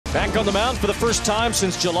Back on the mound for the first time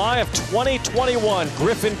since July of 2021,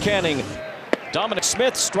 Griffin Canning. Dominic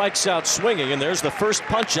Smith strikes out swinging, and there's the first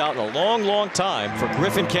punch out in a long time for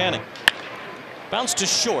Griffin Canning. Bounce to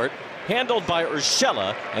short, handled by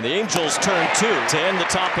Urshela, and the Angels turn 2 to end the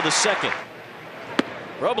top of the second.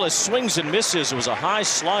 Robles swings and misses. It was a high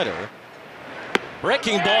slider.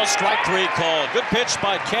 Breaking ball, strike 3 called. Good pitch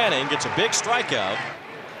by Canning, gets a big strikeout.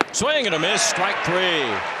 Swing and a miss, strike 3.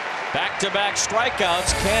 Back-to-back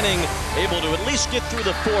strikeouts. Canning able to at least get through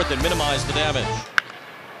the fourth and minimize the damage.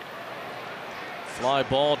 Fly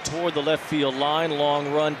ball toward the left field line.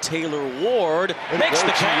 Long run. Taylor Ward makes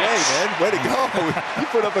the catch. Man. Way to go. You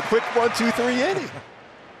put up a quick 1-2-3 inning.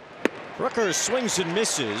 Rooker swings and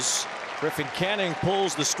misses. Griffin Canning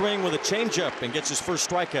pulls the string with a changeup and gets his first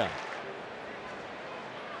strikeout.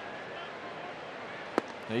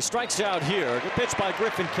 And he strikes out here. Good pitch by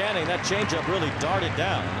Griffin Canning. That changeup really darted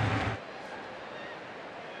down.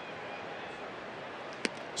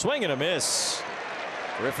 Swing and a miss.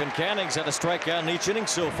 Griffin Canning's had a strikeout in each inning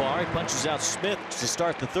so far. He punches out Smith to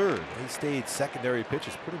start the third. He stayed secondary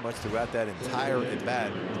pitches pretty much throughout that entire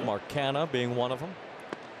at-bat. Marcana being one of them.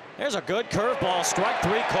 There's a good curveball, strike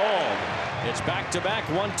 3 called. It's back-to-back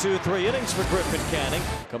 1-2-3 innings for Griffin Canning.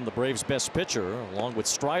 Come the Braves' best pitcher along with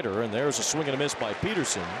Strider, and there's a swing and a miss by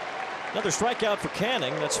Peterson. Another strikeout for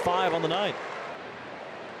Canning. That's 5 on the night.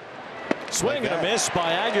 Swing and a miss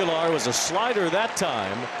by Aguilar. Was a slider that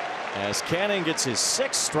time as Canning gets his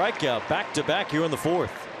 6th strikeout back-to-back here in the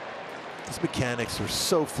fourth. These mechanics are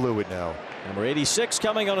so fluid now. Number 86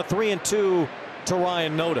 coming on a 3-2 to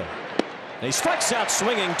Ryan Noda. And he strikes out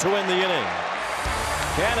swinging to win the inning.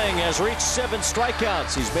 Canning has reached 7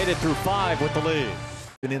 strikeouts. He's made it through 5 with the lead.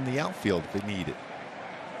 Been in the outfield if they need it.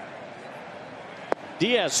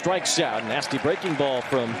 Diaz strikes out. Nasty breaking ball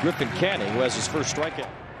from Griffin Canning, who has his first strikeout.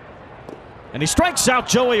 And he strikes out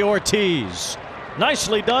Joey Ortiz.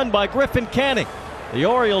 Nicely done by Griffin Canning. The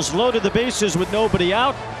Orioles loaded the bases with nobody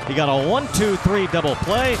out. He got a 1-2-3 double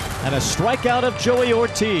play and a strikeout of Joey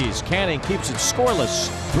Ortiz. Canning keeps it scoreless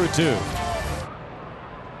through 2.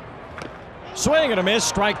 Swing and a miss,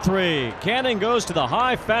 strike 3. Canning goes to the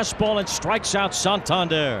high fastball and strikes out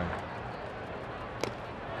Santander.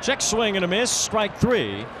 Check swing and a miss, strike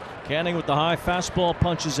 3. Canning with the high fastball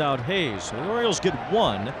punches out Hayes. The Orioles get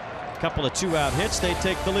 1. A couple of 2-out hits. They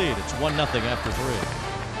take the lead. It's 1-0 after 3.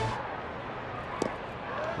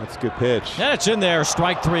 That's a good pitch. That's in there,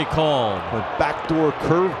 strike 3 called. A backdoor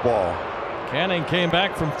curveball. Canning came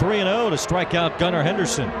back from 3-0 to strike out Gunnar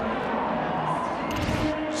Henderson.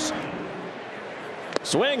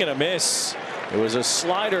 Swing and a miss. It was a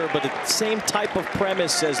slider, but the same type of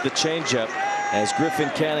premise as the changeup as Griffin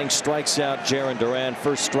Canning strikes out Jarren Duran.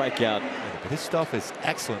 First strikeout. His stuff is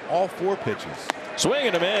excellent. All 4 pitches. Swing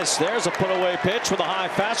and a miss. There's a put-away pitch with a high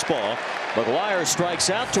fastball. McGuire strikes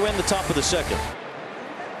out to end the top of the second.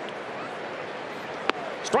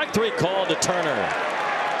 Strike 3 called to Turner.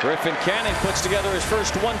 Griffin Canning puts together his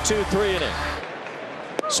first 1-2-3 inning.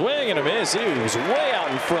 Swing and a miss. He was way out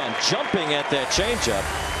in front, jumping at that changeup.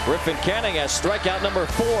 Griffin Canning has strikeout number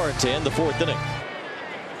 4 to end the 4th inning.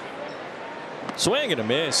 Swing and a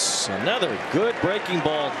miss. Another good breaking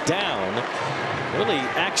ball down. Really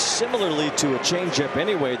acts similarly to a changeup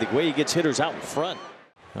anyway, the way he gets hitters out in front.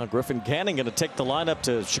 Now Griffin Canning going to take the lineup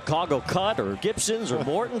to Chicago Cut or Gibson's or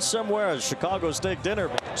Morton somewhere as Chicago steak dinner.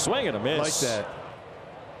 Swing and a miss. Like that.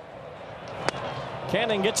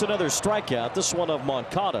 Canning gets another strikeout. This one of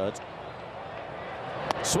Moncada.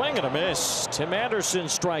 Swing and a miss. Tim Anderson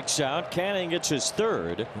strikes out. Canning gets his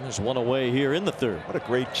 3rd. And there's one away here in the 3rd. What a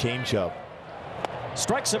great changeup.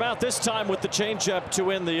 Strikes him out this time with the changeup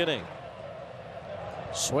to end the inning.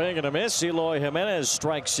 Swing and a miss. Eloy Jimenez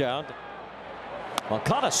strikes out.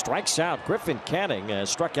 Moncada strikes out. Griffin Canning has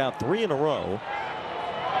struck out 3 in a row.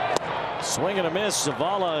 Swing and a miss.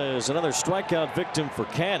 Zavala is another strikeout victim for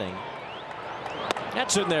Canning.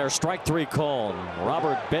 That's in there, strike 3 called.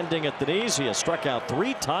 Robert bending at the knees. He has struck out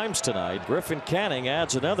 3 times tonight. Griffin Canning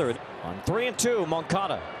adds another on 3-2.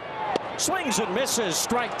 Moncada swings and misses,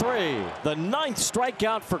 strike 3. The 9th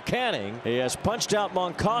strikeout for Canning. He has punched out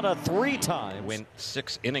Moncada 3 times. Went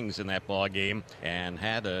 6 innings in that ball game and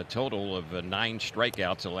had a total of 9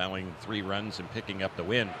 strikeouts, allowing 3 runs and picking up the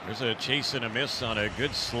win. There's a chase and a miss on a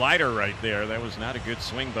good slider right there. That was not a good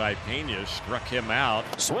swing by Pena. Struck him out.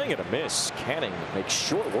 Swing and a miss. Canning makes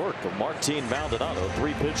short work of Martin Maldonado.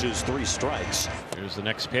 3 pitches, 3 strikes. Here's the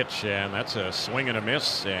next pitch, and that's a swing and a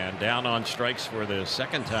miss, and down on strikes for the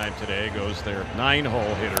 2nd time today. Diego's their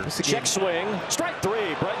 9-hole hitter. Check swing, strike 3.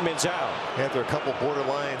 Bregman's out. After a couple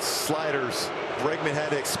borderline sliders, Bregman had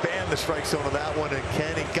to expand the strike zone on that one, and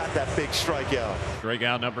Canning got that big strikeout.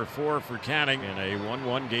 Strikeout number 4 for Canning in a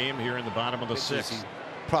 1-1 game here in the bottom of the 6th.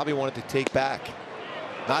 Probably wanted to take back.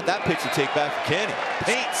 Not that pitch to take back for Canning.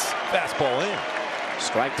 Paints fastball in.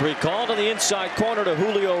 Strike 3 call to the inside corner to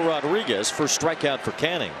Julio Rodriguez for strikeout for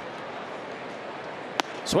Canning.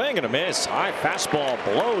 Swing and a miss. High fastball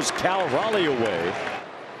blows Cal Raleigh away.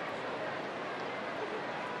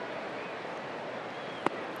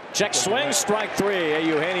 Check swing, strike 3.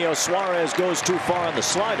 Eugenio Suarez goes too far on the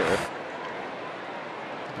slider.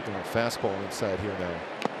 Looking at fastball inside here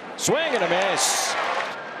now. Swing and a miss.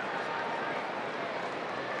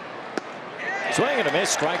 Swing and a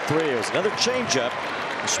miss, strike 3. It was another changeup.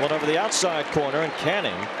 This one over the outside corner, and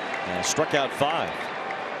Canning struck out 5.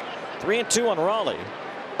 3-2 on Raleigh.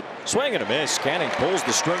 Swing and a miss. Canning pulls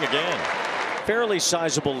the string again. Fairly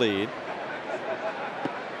sizable lead.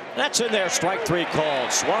 That's in there. Strike 3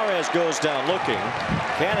 called. Suarez goes down looking.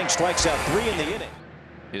 Canning strikes out 3 in the inning.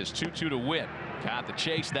 Is 2-2 to Witt. Caught the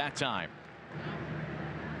chase that time.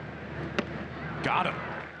 Got him.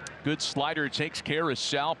 Good slider takes care of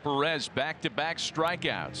Sal Perez. Back-to-back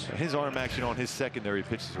strikeouts. His arm action on his secondary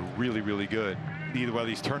pitches are really, really good. Either whether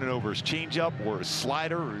he's turning over his changeup or his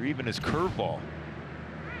slider or even his curveball.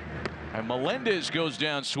 And Melendez goes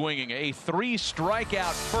down swinging. A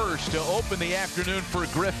 3-strikeout first to open the afternoon for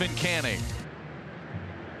Griffin Canning.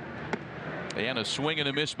 And a swing and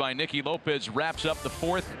a miss by Nicky Lopez wraps up the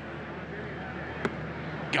 4th.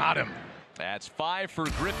 Got him. That's 5 for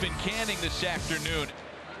Griffin Canning this afternoon.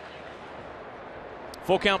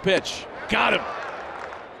 Full count pitch. Got him.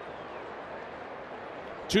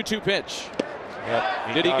 2-2 pitch.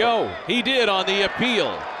 Yep, Did he go? He did on the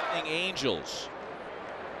appeal. Angels.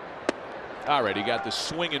 All right, he got the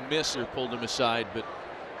swing and miss or pulled him aside, but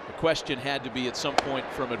the question had to be at some point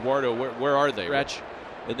from Eduardo, where are they? Stretch,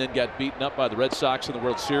 and then got beaten up by the Red Sox in the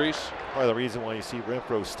World Series. Part of the reason why you see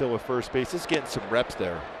Renfroe still at first base is getting some reps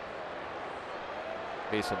there.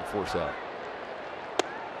 Base on the force out.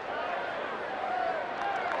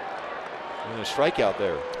 And a strikeout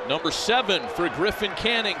there. Number 7 for Griffin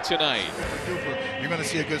Canning tonight. You're going to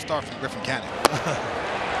see a good start from Griffin Canning.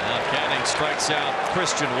 Now Canning strikes out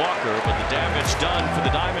Christian Walker, but the damage done for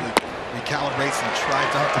the Diamond. Recalibrates and tries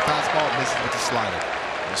to hunt the fastball, misses with the slider.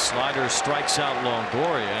 The slider strikes out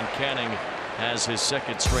Longoria, and Canning has his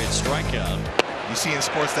 2nd straight strikeout. You see in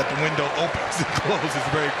sports that the window opens and closes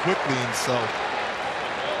very quickly, and so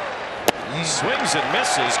swings and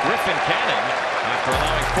misses. Griffin Canning, after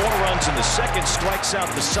allowing 4 runs in the 2nd, strikes out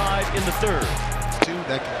the side in the 3rd. 2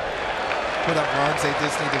 that can put up runs. They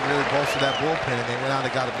just need to really bolster that bullpen, and they went out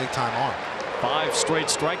and got a big time arm. 5 straight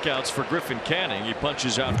strikeouts for Griffin Canning. He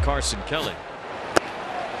punches out Carson Kelly.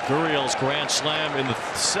 Gurriel's grand slam in the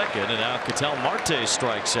 2nd, and now Ketel Marte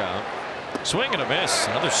strikes out. Swing and a miss.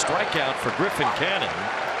 Another strikeout for Griffin Canning.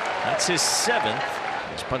 That's his 7th.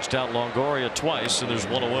 He's punched out Longoria twice, and there's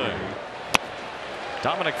 1 away.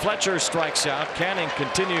 Dominic Fletcher strikes out. Canning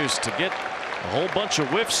continues to get a whole bunch of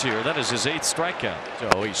whiffs here. That is his 8th strikeout.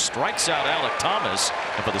 So he strikes out Alec Thomas,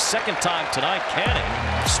 and for the 2nd time tonight,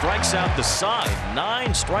 Canning strikes out the side. 9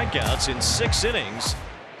 strikeouts in 6 innings.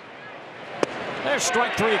 There's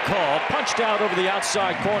strike 3 call. Punched out over the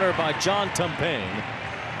outside corner by John Tumpain.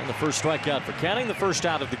 And the first strikeout for Canning, the first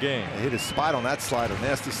out of the game. He hit his spot on that slider.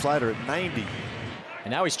 Nasty slider at 90.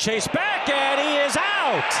 And now he's chased back, and he is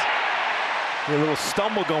out. A little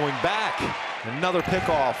stumble going back. Another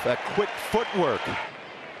pickoff. That quick footwork.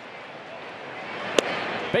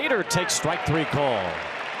 Bader takes strike 3 call.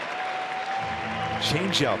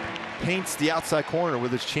 Changeup. Paints the outside corner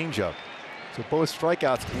with his changeup. So both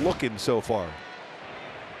strikeouts looking so far.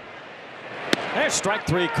 There's strike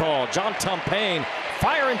 3 call. John Tumpain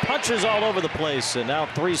firing punches all over the place, and now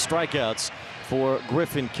 3 strikeouts for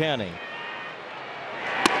Griffin Canning.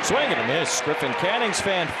 Swing and a miss. Griffin Canning's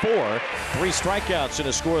fanned 4. 3 strikeouts in a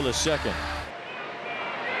scoreless 2nd.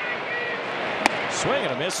 Swing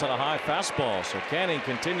and a miss on a high fastball. So Canning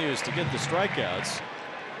continues to get the strikeouts.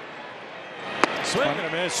 Swing and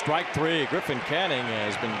a miss. Strike 3. Griffin Canning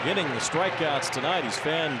has been getting the strikeouts tonight. He's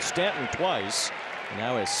fanned Stanton twice. And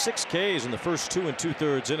now has 6 Ks in the first 2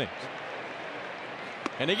 2/3 innings.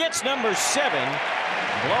 And he gets number 7.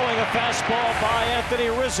 Blowing a fastball by Anthony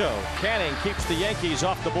Rizzo. Canning keeps the Yankees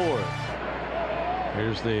off the board.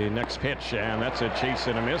 Here's the next pitch, and that's a chase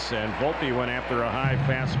and a miss. And Volpe went after a high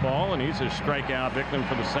fastball, and he's a strikeout victim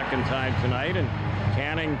for the 2nd time tonight. And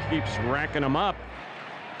Canning keeps racking them up.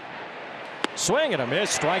 Swing and a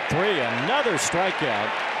miss. Strike 3. Another strikeout.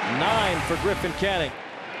 9 for Griffin Canning.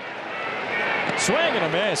 Swing and a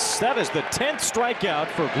miss. That is the 10th strikeout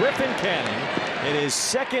for Griffin Canning in his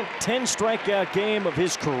second 10 strikeout game of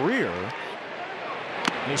his career.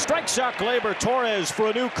 And he strikes out Gleyber Torres for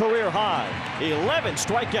a new career high. 11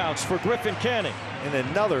 strikeouts for Griffin Canning. And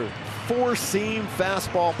another four-seam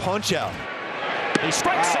fastball punch-out. He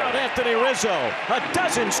strikes out Anthony Rizzo. A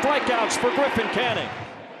dozen strikeouts for Griffin Canning.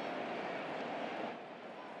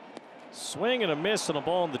 Swing and a miss on a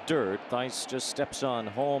ball in the dirt. Theis just steps on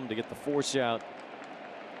home to get the force out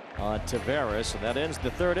on Taveras, and that ends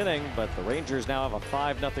the third inning, but the Rangers now have a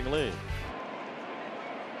 5-0 lead.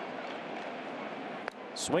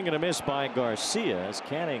 Swing and a miss by Garcia as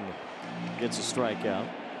Canning gets a strikeout.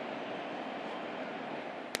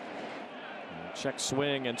 Check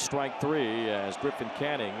swing and strike 3 as Griffin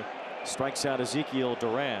Canning strikes out Ezekiel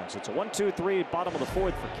Duran. So it's a 1-2-3 bottom of the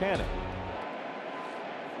 4th for Canning.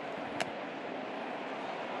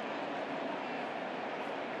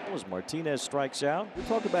 As Martinez strikes out. We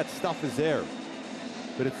talk about stuff is there,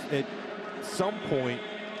 but it's at some point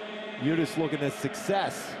you're just looking at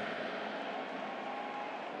success.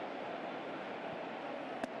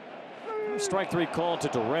 Strike 3 called to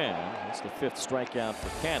Duran. That's the 5th strikeout for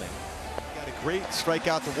Canning. Got a great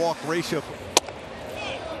strikeout to walk ratio.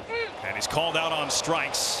 And he's called out on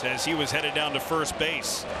strikes as he was headed down to first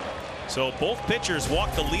base. So both pitchers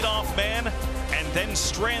walk the leadoff man and then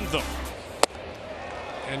strand them.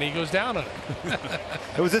 And he goes down on it.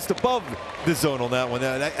 It was just above the zone on that one.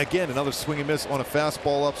 Again, another swing and miss on a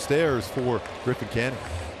fastball upstairs for Griffin Canning.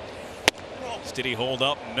 Did he hold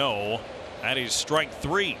up? No. That is strike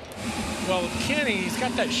 3. Well, Canning, he's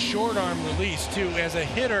got that short arm release too. As a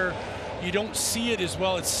hitter, you don't see it as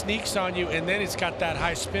well. It sneaks on you, and then it's got that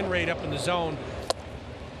high spin rate up in the zone.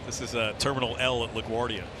 This is a Terminal L at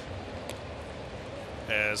LaGuardia.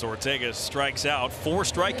 As Ortega strikes out, 4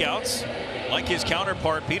 strikeouts, like his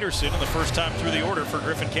counterpart Peterson in the first time through the order for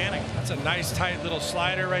Griffin Canning. That's a nice tight little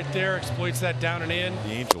slider right there. Exploits that down and in.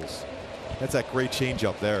 The Angels. That's that great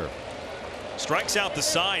changeup there. Strikes out the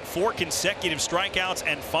side, 4 consecutive strikeouts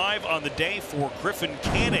and 5 on the day for Griffin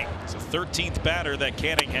Canning. It's the 13th batter that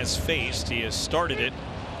Canning has faced. He has started it,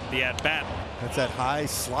 the at-bat. That's that high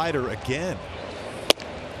slider again.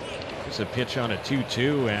 It's a pitch on a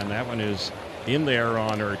 2-2, and that one is in there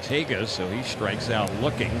on Ortega, so he strikes out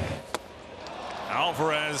looking.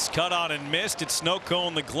 Alvarez cut on and missed. It's snow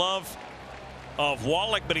cone the glove of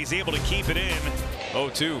Wallach, but he's able to keep it in.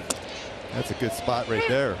 0-2. That's a good spot right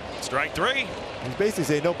there. Strike 3. He's basically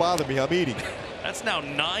saying, "Don't bother me, I'm eating." That's now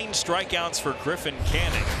 9 strikeouts for Griffin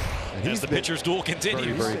Canning as the pitcher's duel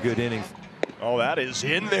continues. Very good innings. Oh, that is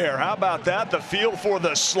in there. How about that? The feel for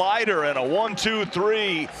the slider and a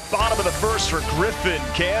 1-2-3. Bottom of the first for Griffin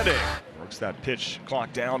Canning. Works that pitch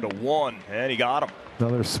clock down to 1, and he got him.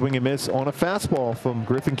 Another swing and miss on a fastball from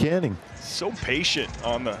Griffin Canning. So patient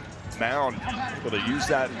on the mound, able to use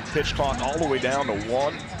that pitch clock all the way down to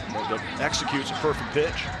 1. Executes a perfect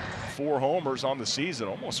pitch. 4 homers on the season,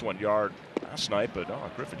 almost 1 yard last night, but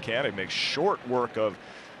Griffin Canning makes short work of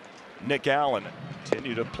Nick Allen.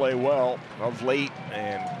 Continue to play well of late,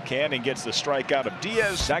 and Canning gets the strikeout of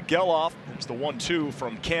Diaz. Zach Geloff. There's the 1-2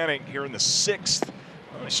 from Canning here in the 6th.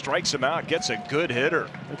 He strikes him out, gets a good hitter.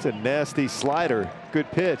 That's a nasty slider.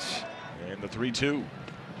 Good pitch. And the 3-2.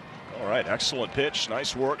 All right, excellent pitch.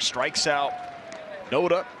 Nice work. Strikes out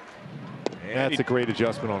Noda. That's a great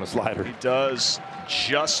adjustment on a slider. He does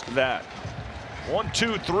just that. 1,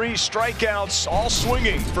 2, 3 strikeouts, all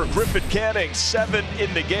swinging for Griffin Canning. 7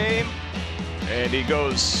 in the game, and he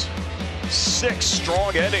goes 6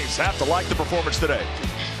 strong innings. Have to like the performance today.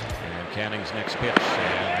 And Canning's next pitch,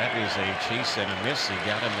 and that is a chase and a miss. He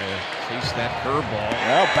got him to chase that curveball.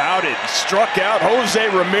 How about it? Struck out Jose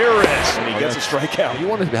Ramirez, and he gets a strikeout. You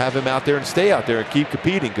want to have him out there and stay out there and keep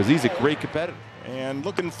competing because he's a great competitor. And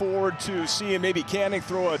looking forward to seeing maybe Canning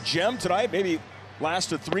throw a gem tonight, maybe last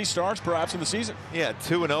to 3 starts perhaps in the season. Yeah,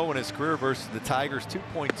 2-0 in his career versus the Tigers,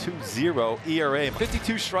 2.20 ERA.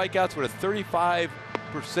 52 strikeouts with a 35%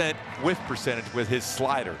 whiff percentage with his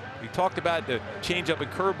slider. We talked about the changeup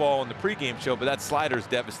and curveball in the pregame show, but that slider is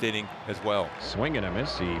devastating as well. Swing and a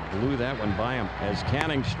miss. He blew that one by him as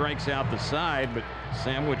Canning strikes out the side, but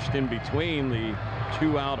sandwiched in between the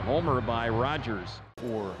 2-out homer by Rogers.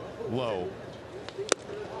 For low.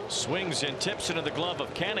 Swings and tips into the glove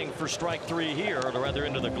of Canning for strike 3 here, or rather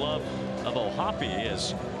into the glove of Ohapi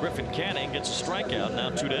as Griffin Canning gets a strikeout, now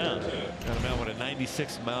 2 down. Got him out with a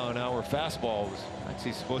 96-mile-an-hour fastball. Was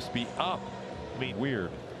actually supposed to be up. I mean,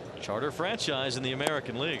 weird. Charter franchise in the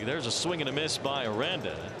American League. There's a swing and a miss by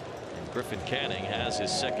Aranda. And Griffin Canning has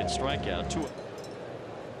his 2nd strikeout.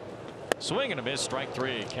 Swing and a miss, strike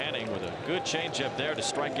 3. Canning with a good changeup there to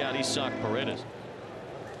strike out Isaac Paredes.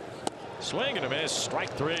 Swing and a miss,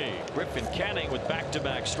 strike 3. Griffin Canning with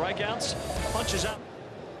back-to-back strikeouts. Punches out.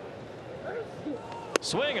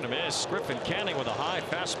 Swing and a miss. Griffin Canning with a high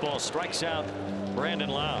fastball strikes out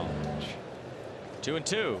Brandon Lowe.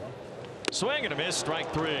 2-2. Swing and a miss,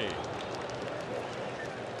 strike 3.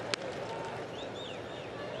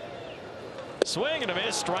 Swing and a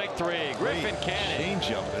miss, strike 3. Griffin Canning.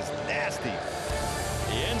 Changeup is nasty.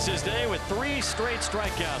 He ends his day with 3 straight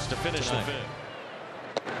strikeouts to finish the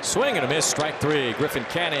 5th. Swing and a miss, strike 3. Griffin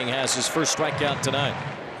Canning has his first strikeout tonight.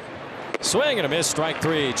 Swing and a miss, strike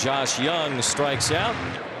 3. Josh Young strikes out.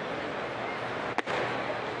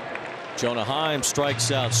 Jonah Heim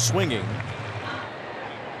strikes out swinging.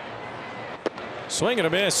 Swing and a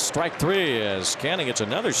miss, strike 3 as Canning gets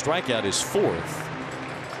another strikeout, his 4th.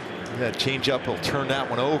 That changeup will turn that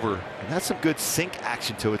one over. And that's some good sink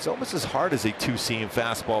action to it. It's almost as hard as a two-seam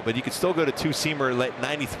fastball, but you can still go to two-seamer at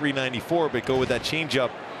 93, 94, but go with that changeup.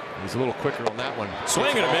 He's a little quicker on that one.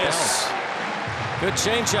 Swing and a miss. Good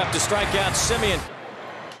changeup to strike out Simeon.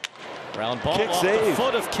 Ground ball off the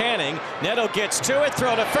foot of Canning. Neto gets to it.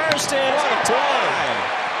 Throw to first. What a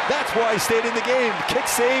play! That's why he stayed in the game. Kick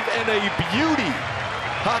save and a beauty.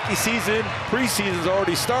 Hockey season, preseason's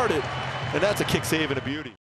already started, and that's a kick save and a beauty.